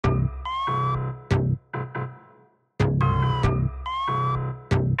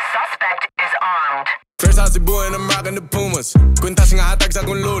rockin' the Pumas. Kwintas nga hatag sa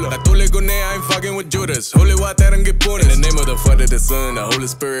kong lula. Natuloy ko na I ain't fucking with Judas. Holy water ang gipunas. In the name of the Father, the Son, the Holy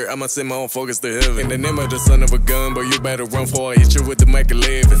Spirit, I'ma send my own focus to heaven. In the name of the son of a gun, but you better run for I hit you with the mic and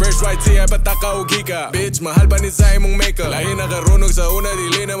live. First right tea, ay pataka o kika. Bitch, mahal ba ni sa imong makeup? Lahi nakarunong sa una,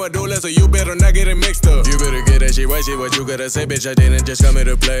 dili na madula, so you better not get it mixed up. You better get that shit right, shit what you gotta say, bitch, I didn't just come here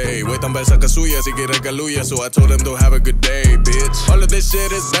to play. Wait tambal sa kasuya, sige regaluya, so I told them to have a good day, bitch. All of this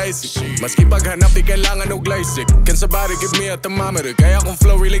shit is basic. Maski paghanap, di kailangan og LASIK. Can somebody give me a thermometer? Kaya kong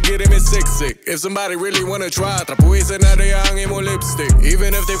flow really get him in sick. If somebody really wanna try, trapuisan na rin ang imo lipstick.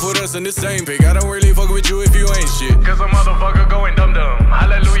 Even if they put us in the same pig, I don't really fuck with you if you ain't shit. Cause a motherfucker going dum-dum.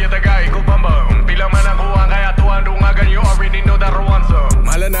 Hallelujah, tagay ko bambam. Bilang man ako ang kaya tuwan dungagan, you already know that ransom.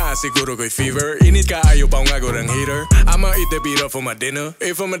 Mahala na siguro ko'y fever. Init ka ayaw pa ang agor ang heater. I'ma eat the beat up for my dinner.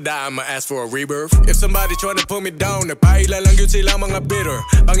 If I'ma die, I'ma ask for a rebirth. If somebody tryna put me down, nagpaila lang yun silang mga bitter.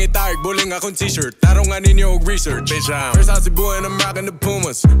 Pangitayag, buling akong t-shirt. Tarungan ninyo og research. Bitch, I'm first OUT CEBU and I'm rockin' the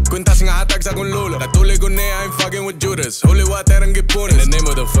Pumas. Kwintas nga hatag sa kong lula. Natuloy ko na I ain't fucking with Judas. Holy water ang gipunas. In the name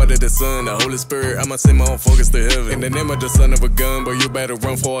of the Father, the Son, the Holy Spirit, I'ma send my own focus to heaven. In the name of the son of a gun, but you better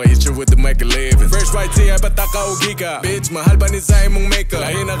run for I hit you with the mic and live. First right tea, ay pataka o kika. Bitch, mahal ba ni sa imong makeup?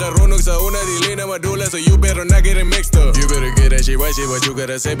 Lahi nakarunong sa una, dili na madula, so you better not get it mixed up. You better get that shit right, shit what you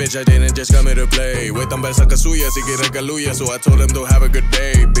gotta say, bitch, I didn't just come here to play. Wait tambal sa kasuya, sige regaluya, so I told them to have a good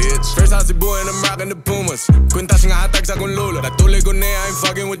day, bitch. First OUT CEBU and I'm rockin' the Pumas. Kwintas nga hatag sa kong lula. Natuloy ko na I ain't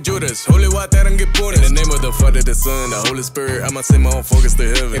fucking with Judas. Holy water ang gipunas. In the name of the Father, the Son, the Holy Spirit, I'ma send my own focus to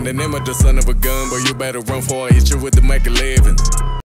heaven. In the name of the son of a gun, but you better run for I hit you with the mic and live.